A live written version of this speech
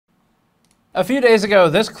A few days ago,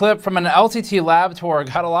 this clip from an LTT lab tour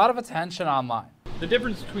got a lot of attention online. The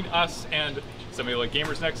difference between us and somebody like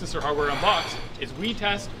Gamers Nexus or Hardware Unboxed is we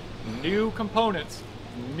test new components,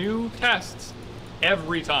 new tests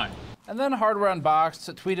every time. And then Hardware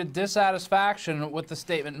Unboxed tweeted dissatisfaction with the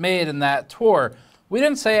statement made in that tour. We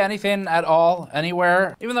didn't say anything at all,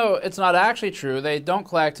 anywhere. Even though it's not actually true, they don't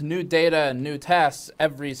collect new data and new tests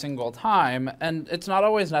every single time, and it's not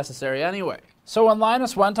always necessary anyway. So when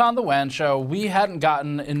Linus went on the WAN show, we hadn't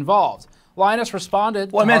gotten involved. Linus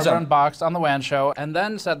responded to Hardware Unboxed on the WAN show and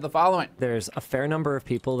then said the following. There's a fair number of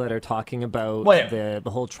people that are talking about the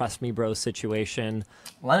whole Trust Me Bro situation.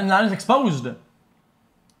 Linus exposed.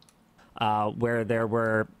 Where there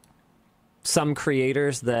were some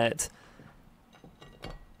creators that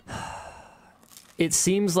it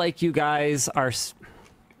seems like you guys are...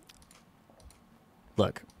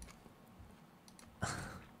 Look.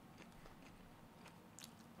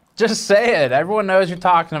 Just say it. Everyone knows you're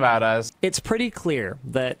talking about us. It's pretty clear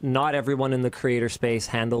that not everyone in the creator space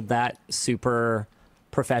handled that super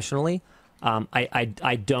professionally.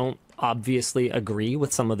 I don't obviously agree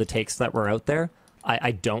with some of the takes that were out there.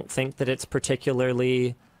 I don't think that it's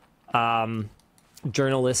particularly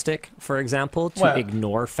journalistic, for example, to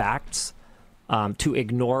ignore facts, to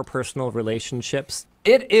ignore personal relationships.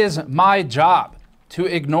 It is my job to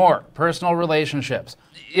ignore personal relationships.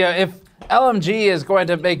 Yeah, if LMG is going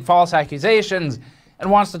to make false accusations and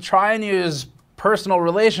wants to try and use personal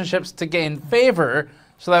relationships to gain favor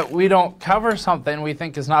so that we don't cover something we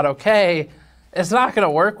think is not okay, it's not going to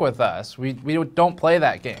work with us. We don't play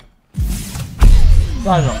that game.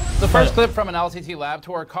 The first clip from an LTT lab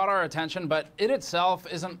tour caught our attention, but it itself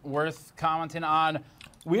isn't worth commenting on.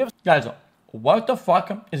 We have Guys, what the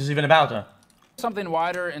fuck is this even about? Something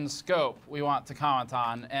wider in scope we want to comment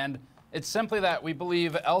on, and it's simply that we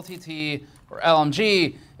believe LTT or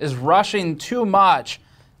LMG is rushing too much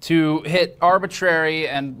to hit arbitrary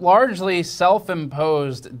and largely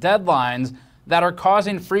self-imposed deadlines that are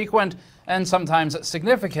causing frequent and sometimes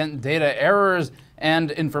significant data errors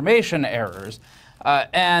and information errors.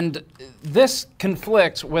 And this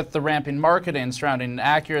conflicts with the ramping marketing surrounding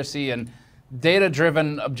accuracy and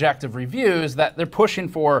data-driven objective reviews that they're pushing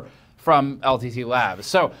for from LTT Labs.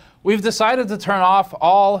 So we've decided to turn off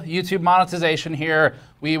all YouTube monetization here.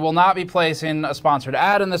 We will not be placing a sponsored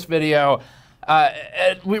ad in this video.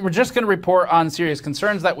 We're just going to report on serious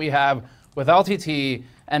concerns that we have with LTT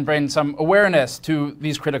and bring some awareness to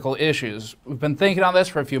these critical issues. We've been thinking on this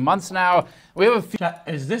for a few months now. We have a few...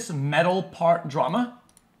 Is this metal part drama?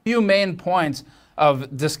 Few main points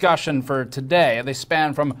of discussion for today. They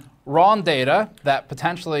span from raw data that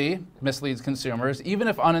potentially misleads consumers, even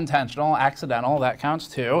if unintentional, accidental, that counts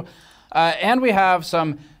too. And we have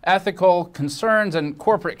some ethical concerns and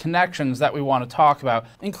corporate connections that we want to talk about,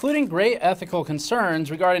 including great ethical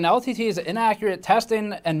concerns regarding LTT's inaccurate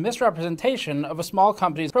testing and misrepresentation of a small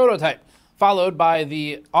company's prototype, followed by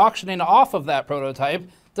the auctioning off of that prototype,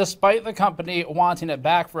 despite the company wanting it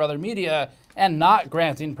back for other media and not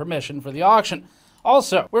granting permission for the auction.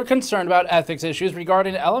 Also, we're concerned about ethics issues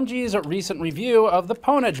regarding LMG's recent review of the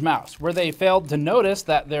Ponage mouse, where they failed to notice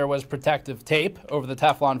that there was protective tape over the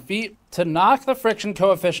Teflon feet to knock the friction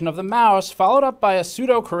coefficient of the mouse, followed up by a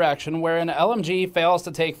pseudo-correction wherein LMG fails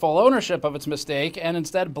to take full ownership of its mistake and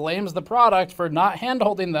instead blames the product for not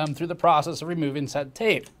hand-holding them through the process of removing said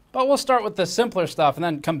tape. But we'll start with the simpler stuff and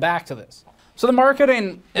then come back to this. So the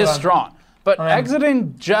marketing is strong, but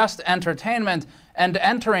exiting just entertainment and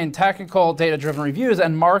entering technical data-driven reviews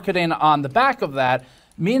and marketing on the back of that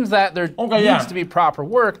means that there needs to be proper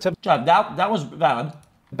work to that was valid.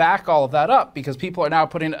 Back all of that up, because people are now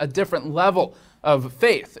putting a different level of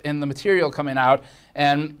faith in the material coming out,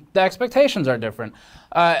 and the expectations are different.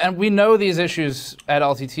 And we know these issues at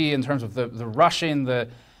LTT in terms of the rushing, the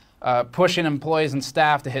pushing employees and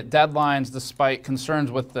staff to hit deadlines despite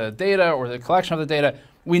concerns with the data or the collection of the data.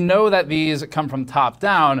 We know that these come from top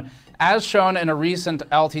down, as shown in a recent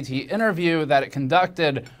LTT interview that it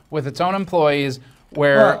conducted with its own employees,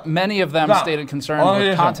 where many of them stated concerns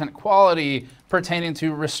with content quality pertaining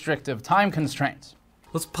to restrictive time constraints.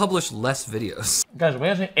 Let's publish less videos. Guys,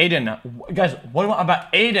 where's Aiden now? Guys, what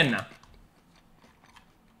about Aiden now?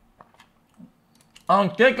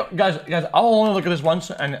 Guys, I'll only look at this once,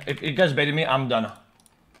 and if you guys baited me, I'm done.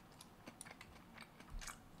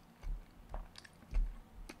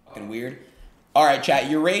 Fucking weird. All right, chat.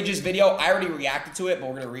 Your Rage's video, I already reacted to it, but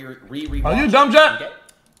we're gonna re-rewatch. Are you dumb, chat? Okay?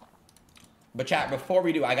 But chat, before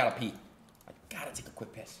we do, I gotta pee. I gotta take a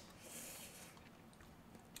quick piss.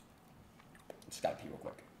 Just gotta pee real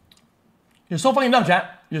quick. You're so fucking dumb,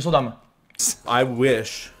 chat. You're so dumb. I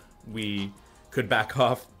wish we could back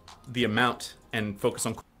off the amount and focus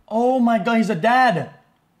on Oh my god, he's a dad.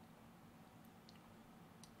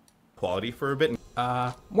 quality for a bit.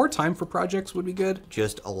 More time for projects would be good.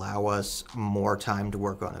 Just allow us more time to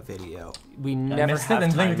work on a video. We never missed it have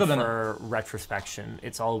and time linked it in. for retrospection.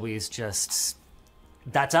 It's always just,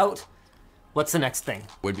 that's out. What's the next thing?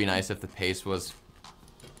 Would be nice if the pace was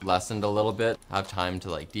lessened a little bit. Have time to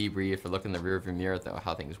like debrief or look in the rearview mirror at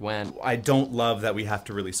how things went. I don't love that we have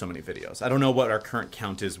to release so many videos. I don't know what our current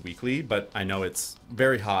count is weekly, but I know it's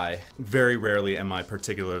very high. Very rarely am I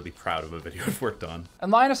particularly proud of a video I've worked on.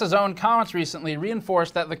 And Linus's own comments recently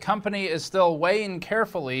reinforced that the company is still weighing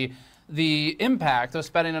carefully the impact of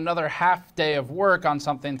spending another half day of work on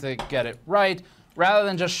something to get it right, rather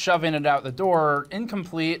than just shoving it out the door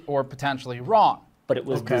incomplete or potentially wrong. But it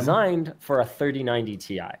was designed for a 3090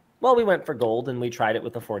 Ti. Well, we went for gold and we tried it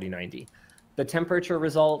with a 4090. The temperature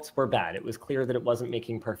results were bad. It was clear that it wasn't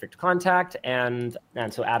making perfect contact, and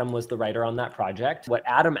so Adam was the writer on that project. What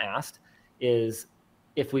Adam asked is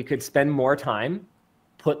if we could spend more time,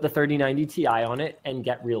 put the 3090 Ti on it, and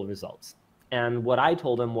get real results. And what I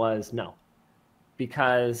told him was no.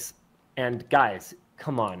 Because, and guys,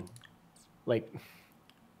 come on. Like,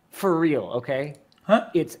 for real, okay? Huh?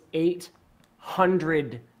 It's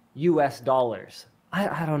 $800 US.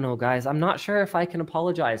 I don't know, guys. I'm not sure if I can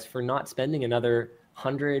apologize for not spending another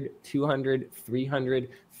 $100, $200, $300,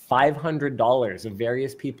 $500 of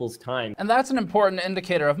various people's time. And that's an important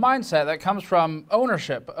indicator of mindset that comes from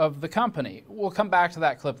ownership of the company. We'll come back to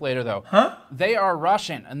that clip later, though. Huh? They are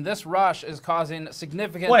rushing, and this rush is causing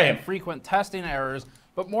significant and frequent testing errors,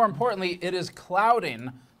 but more importantly, it is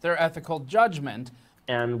clouding their ethical judgment.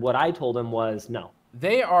 And what I told him was no.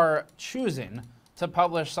 They are choosing to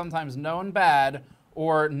publish sometimes known bad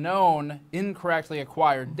or known incorrectly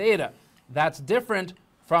acquired data. That's different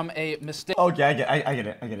from a mistake. Okay, I get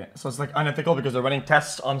it. So it's like unethical because they're running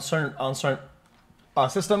tests on certain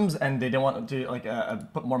systems, and they don't want to like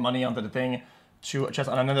put more money onto the thing to just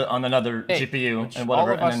on another GPU and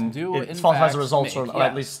whatever, and then it falsifies the results, or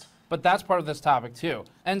at least. But that's part of this topic too.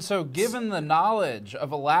 And so given the knowledge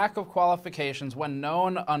of a lack of qualifications when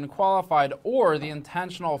known unqualified, or the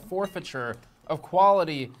intentional forfeiture of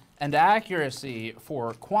quality and accuracy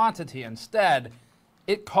for quantity instead,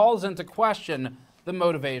 it calls into question the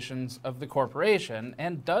motivations of the corporation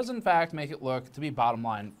and does in fact make it look to be bottom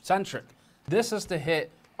line centric. This is to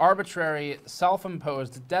hit arbitrary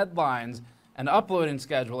self-imposed deadlines and uploading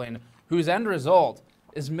scheduling whose end result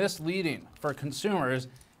is misleading for consumers,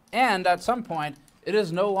 and at some point it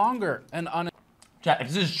is no longer an Jack, if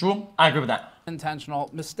this is true, I agree with that.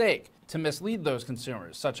 Unintentional mistake to mislead those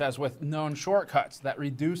consumers, such as with known shortcuts that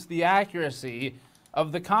reduce the accuracy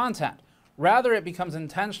of the content. Rather, it becomes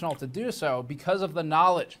intentional to do so because of the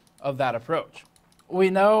knowledge of that approach. We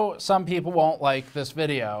know some people won't like this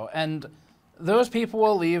video, and those people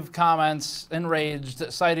will leave comments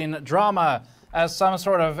enraged, citing drama as some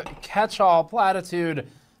sort of catch-all platitude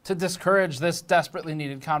to discourage this desperately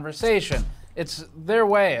needed conversation. It's their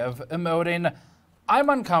way of emoting, I'm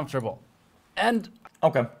uncomfortable. And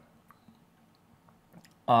okay.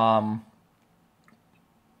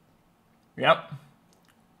 Yep.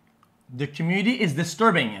 The community is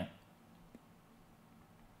disturbing.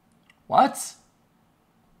 What?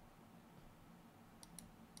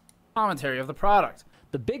 Commentary of the product.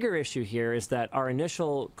 The bigger issue here is that our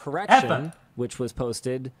initial correction, which was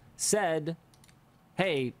posted, said,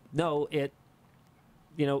 hey, no, it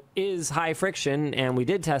is high friction, and we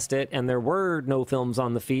did test it, and there were no films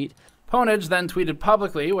on the feet. Ponage then tweeted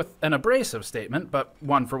publicly with an abrasive statement, but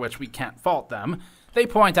one for which we can't fault them. They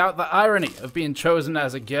point out the irony of being chosen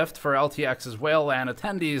as a gift for LTX's Whaleland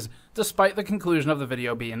attendees, despite the conclusion of the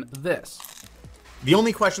video being this. The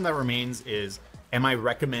only question that remains is, am I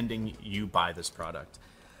recommending you buy this product?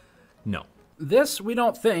 No. This, we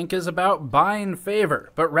don't think, is about buying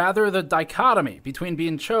favor, but rather the dichotomy between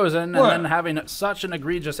being chosen and then having such an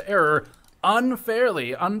egregious error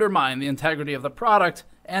unfairly undermine the integrity of the product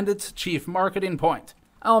and its chief marketing point.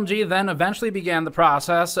 LMG then eventually began the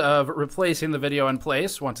process of replacing the video in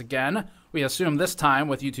place once again. We assume this time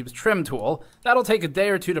with YouTube's trim tool. That'll take a day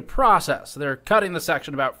or two to process. They're cutting the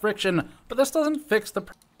section about friction, but this doesn't fix the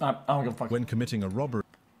I don't give a fuck. When committing a robbery.